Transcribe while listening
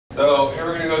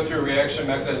reaction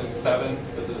mechanism 7.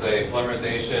 This is a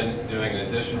polymerization doing an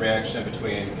addition reaction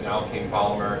between an alkene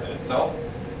polymer and itself.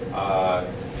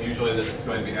 Usually this is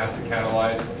going to be acid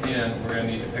catalyzed, and we're going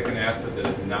to need to pick an acid that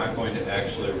is not going to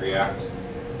actually react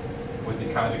with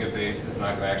the conjugate base, is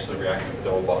not going to actually react with the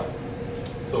double bond.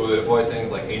 So we would avoid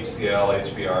things like HCl,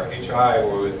 HBr, HI,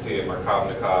 where we would see a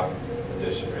Markovnikov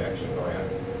addition reaction going on.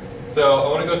 So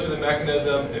I want to go through the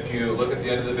mechanism. If you look at the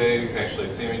end of the video, you can actually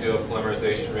see me do a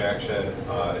polymerization reaction.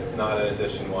 It's not an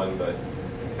addition one, but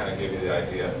I can kind of give you the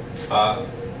idea.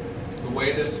 The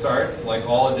way this starts, like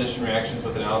all addition reactions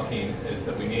with an alkene, is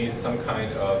that we need some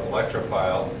kind of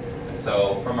electrophile. And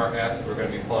so from our acid, we're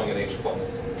going to be pulling an H+.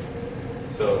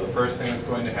 So the first thing that's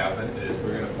going to happen is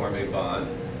we're going to form a bond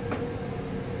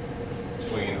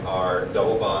between our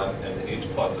double bond and the H+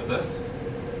 of this.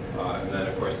 And then,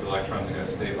 of course, the electrons are going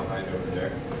to stay behind over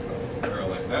there, arrow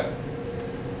like that.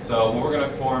 So what we're going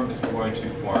to form is we're going to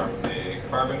form a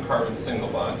carbon-carbon single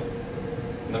bond.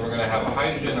 And then we're going to have a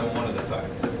hydrogen on one of the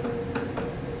sides.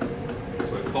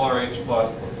 Pull our H+,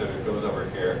 let's say it goes over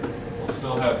here, we'll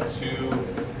still have 2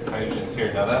 hydrogens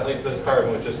here. Now that leaves this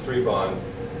carbon with just 3 bonds,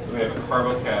 so we have a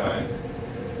carbocation,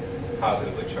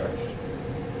 positively charged.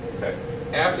 Okay.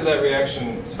 After that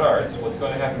reaction starts, what's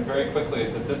going to happen very quickly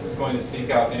is that this is going to seek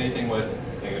out anything with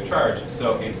negative charge,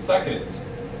 so a second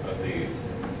of these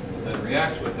will then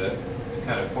react with it to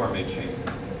kind of form a chain.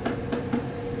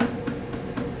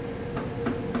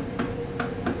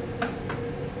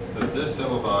 So this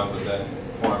double bond would then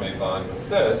form a bond with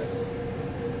this,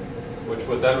 which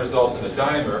would then result in a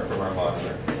dimer from our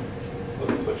monomer. So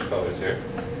let's switch colors here.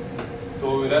 So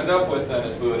what we would end up with then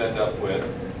is we would end up with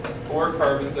 4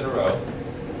 carbons in a row.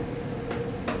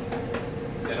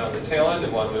 And on the tail end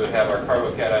of one, we would have our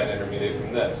carbocation intermediate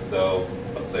from this. So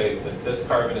let's say that this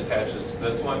carbon attaches to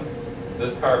this one.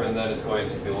 This carbon then is going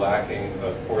to be lacking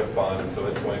a 4th bond, and so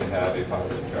it's going to have a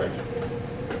positive charge.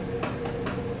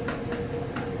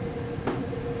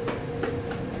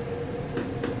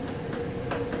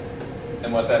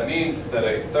 And what that means is that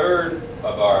a third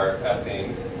of our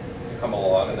ethenes can come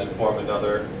along and then form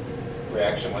another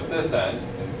reaction with this end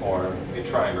and form a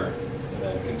trimer. And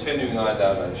then continuing on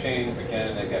down that chain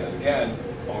again and again and again,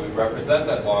 when we represent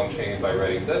that long chain by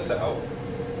writing this out,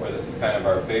 where this is kind of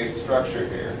our base structure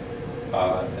here,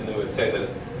 and then we would say that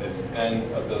it's n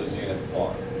of those units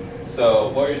long. So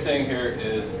what you're seeing here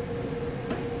is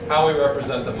how we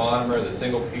represent the monomer, the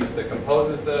single piece that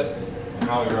composes this,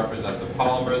 how we represent the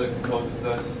polymer that composes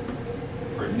this.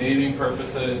 For naming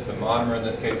purposes, the monomer in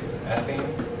this case is ethene,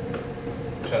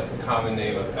 which has the common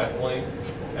name of ethylene,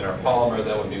 and our polymer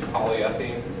then would be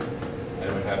polyethene, and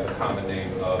it would have the common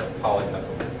name of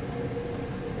polyethylene.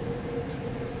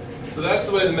 So that's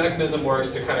the way the mechanism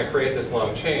works to kind of create this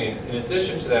long chain. In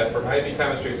addition to that, for IV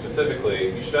chemistry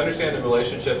specifically, you should understand the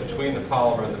relationship between the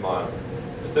polymer and the monomer.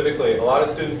 Specifically, a lot of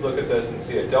students look at this and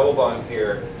see a double bond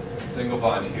here, a single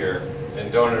bond here, and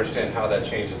don't understand how that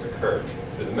change has occurred.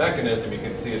 Through the mechanism, you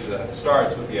can see that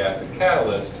starts with the acid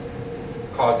catalyst,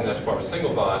 causing that to form a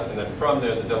single bond, and then from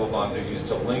there, the double bonds are used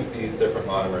to link these different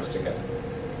monomers together.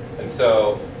 And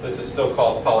so this is still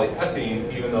called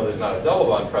polyethene, even though there's not a double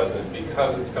bond present,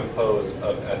 because it's composed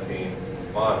of ethene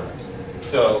monomers.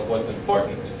 So what's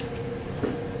important,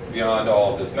 beyond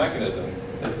all of this mechanism,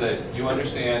 is that you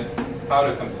understand how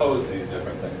to compose these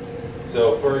different things.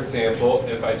 So for example,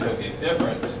 if I took a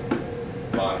different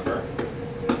monomer,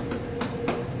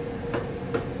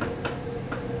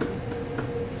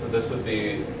 so this would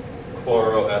be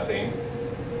chloroethene,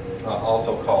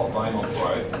 also called vinyl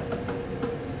chloride,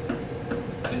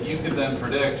 and you could then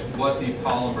predict what the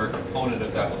polymer component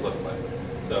of that would look like.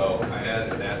 So I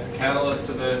add an acid catalyst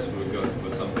to this. We would go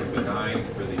with something benign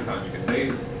for the conjugate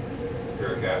base.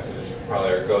 Sulfuric acid is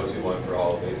probably our go-to one for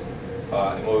all of these.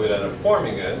 And what we would end up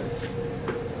forming is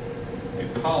a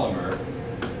polymer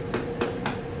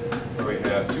where we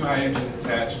have 2 hydrogens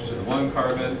attached to the one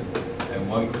carbon and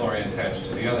 1 chlorine attached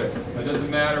to the other. It doesn't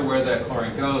matter where that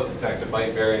chlorine goes. In fact, it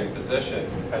might vary in position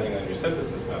depending on your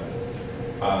synthesis methods,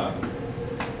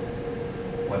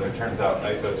 whether it turns out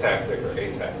isotactic or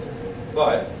atactic.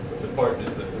 But what's important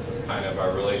is that this is kind of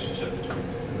our relationship between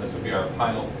these, and this would be our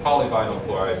polyvinyl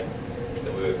chloride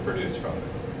that we would produce from it.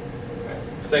 Okay.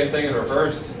 Same thing in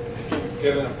reverse. If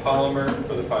you're given a polymer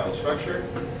for the final structure,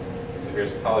 so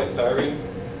here's polystyrene,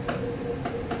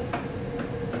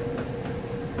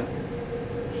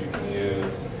 which you can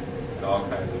use in all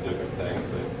kinds of different things,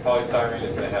 but polystyrene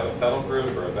is going to have a phenyl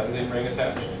group or a benzene ring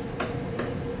attached.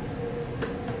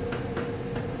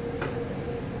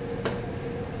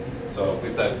 So if we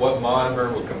said what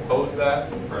monomer would compose that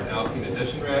for an alkene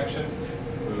addition reaction,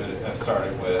 we would have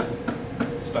started with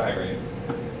styrene.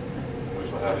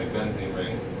 we'll have a benzene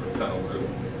ring or phenyl group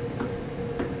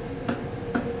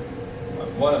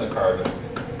on one of the carbons,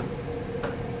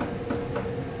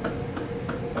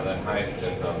 and then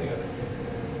hydrogens on the other.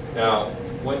 Now,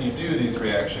 when you do these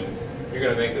reactions, you're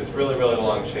going to make this really, really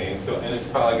long chain, and it's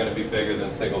probably going to be bigger than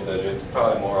single digits,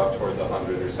 probably more up towards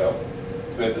 100 or so.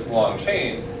 So we have this long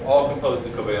chain, all composed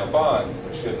of covalent bonds,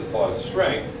 which gives us a lot of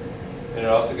strength, and it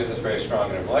also gives us very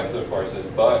strong intermolecular forces,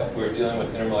 but we're dealing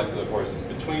with intermolecular forces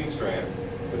between strands,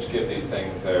 which give these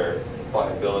things their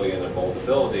pliability and their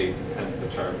moldability, hence the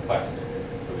term plastic.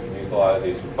 So we can use a lot of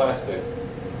these for plastics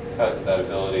because of that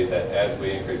ability that as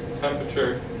we increase the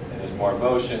temperature and there's more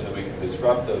motion, that we can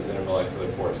disrupt those intermolecular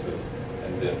forces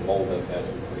and then mold them as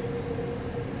we please.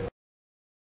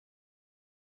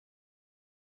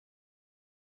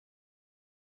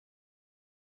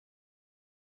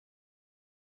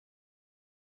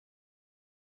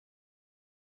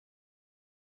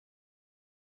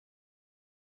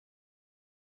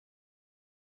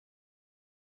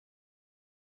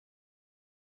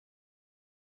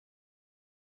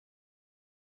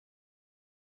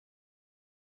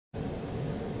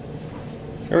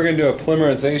 Here we're going to do a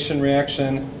polymerization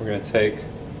reaction. We're going to take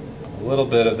a little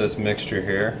bit of this mixture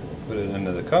here, put it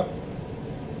into the cup,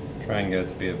 try and get it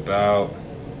to be about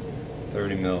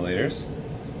 30 milliliters.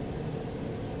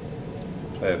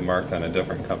 Which I have marked on a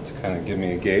different cup to kind of give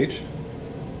me a gauge.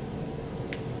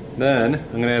 Then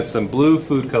I'm going to add some blue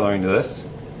food coloring to this.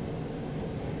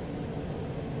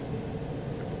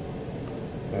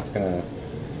 That's going to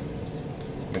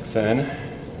mix in.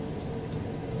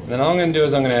 Then all I'm going to do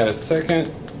is I'm going to add a second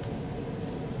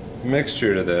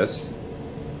mixture to this,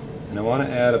 and I want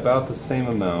to add about the same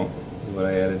amount as what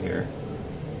I added here,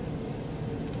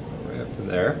 right up to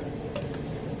there.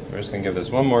 We're just going to give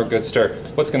this one more good stir.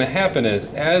 What's going to happen is,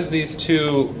 as these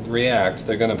two react,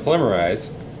 they're going to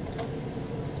polymerize,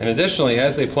 and additionally,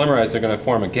 as they polymerize, they're going to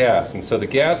form a gas, and so the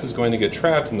gas is going to get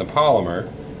trapped in the polymer,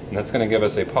 and that's going to give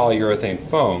us a polyurethane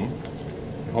foam,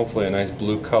 and hopefully a nice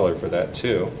blue color for that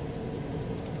too.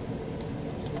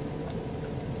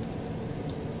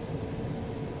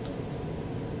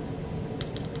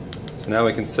 So now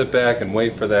we can sit back and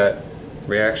wait for that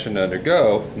reaction to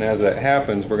undergo, and as that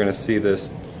happens, we're going to see this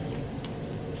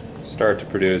start to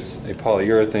produce a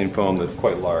polyurethane foam that's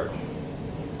quite large.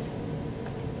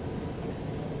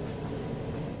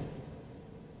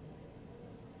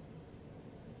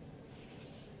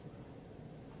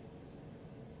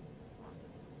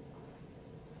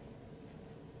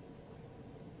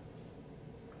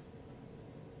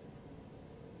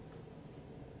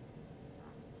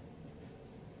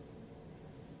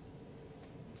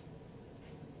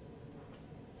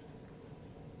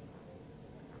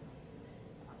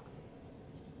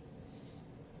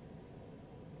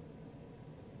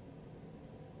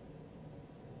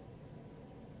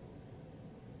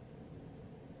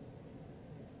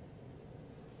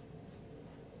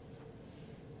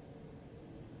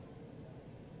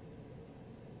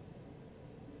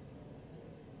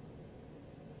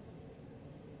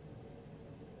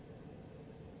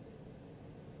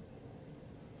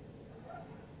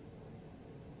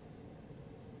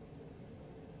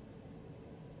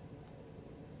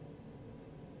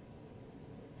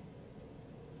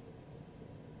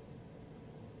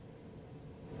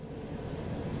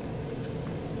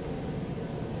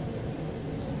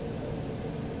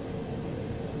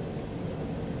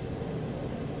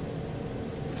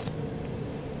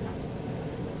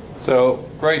 So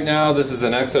right now this is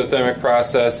an exothermic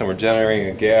process and we're generating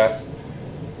a gas.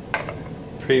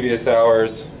 Previous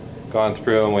hours gone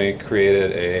through and we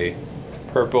created a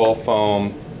purple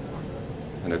foam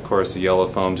and of course a yellow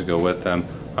foam to go with them.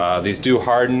 These do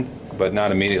harden but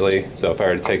not immediately, so if I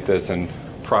were to take this and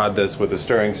prod this with a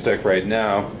stirring stick right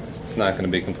now, it's not going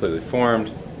to be completely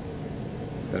formed.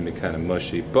 It's going to be kind of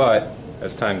mushy, but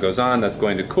as time goes on that's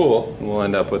going to cool and we'll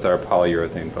end up with our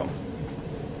polyurethane foam.